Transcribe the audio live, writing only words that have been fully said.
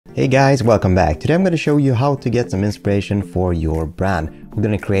Hey guys, welcome back. Today I'm going to show you how to get some inspiration for your brand. We're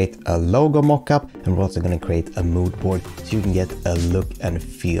going to create a logo mockup and we're also going to create a mood board so you can get a look and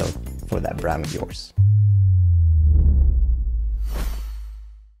feel for that brand of yours.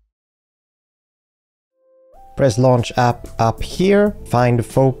 Press launch app up here, find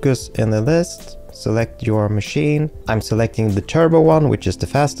focus in the list, select your machine. I'm selecting the turbo one, which is the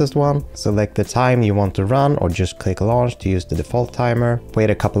fastest one. Select the time you want to run or just click launch to use the default timer. Wait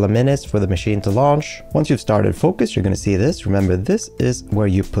a couple of minutes for the machine to launch. Once you've started focus, you're going to see this. Remember, this is where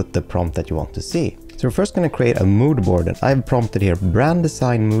you put the prompt that you want to see. So we're first going to create a mood board, and I've prompted here brand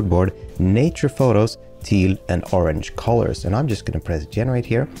design mood board, nature photos, teal and orange colors, and I'm just going to press generate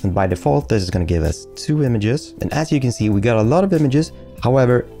here, and by default this is going to give us 2 images. And as you can see, we got a lot of images.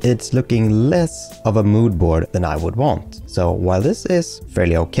 However, it's looking less of a mood board than I would want. So while this is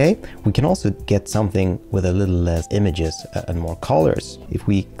fairly okay, we can also get something with a little less images and more colors. If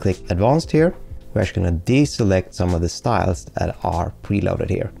we click advanced here, we're actually going to deselect some of the styles that are preloaded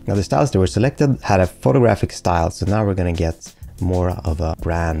here. Now the styles that were selected had a photographic style, so now we're going to get more of a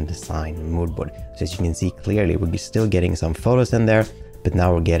brand design mood board. So as you can see clearly, we're still getting some photos in there, but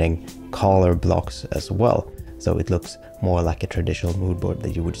now we're getting color blocks as well. So it looks more like a traditional mood board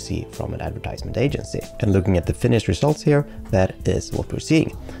that you would see from an advertisement agency. And looking at the finished results here, that is what we're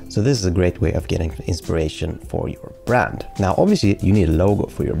seeing. So this is a great way of getting inspiration for your brand. Now, obviously you need a logo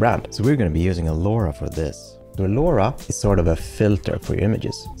for your brand. So we're going to be using a LoRa for this. The LoRa is sort of a filter for your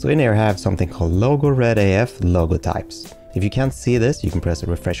images. So in here I have something called logo red AF logo types. If you can't see this, you can press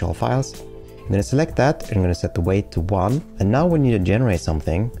refresh all files. I'm going to select that and I'm going to set the weight to 1. And now when you generate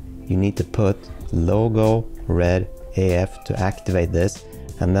something, you need to put logo red AF to activate this,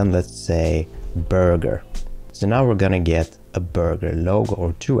 and then let's say burger. So now we're gonna get a burger logo,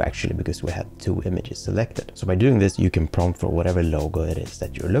 or 2 actually, because we had 2 images selected. So by doing this, you can prompt for whatever logo it is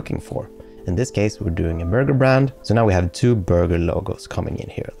that you're looking for. In this case, we're doing a burger brand. So now we have 2 burger logos coming in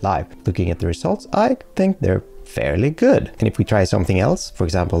here live. Looking at the results, I think they're fairly good. And if we try something else, for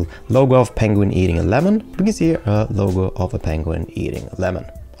example, logo of penguin eating a lemon, we can see a logo of a penguin eating a lemon,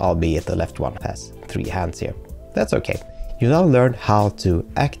 albeit the left one has 3 hands here. That's okay. You now learned how to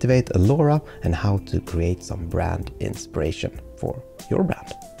activate a LoRa and how to create some brand inspiration for your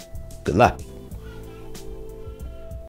brand. Good luck.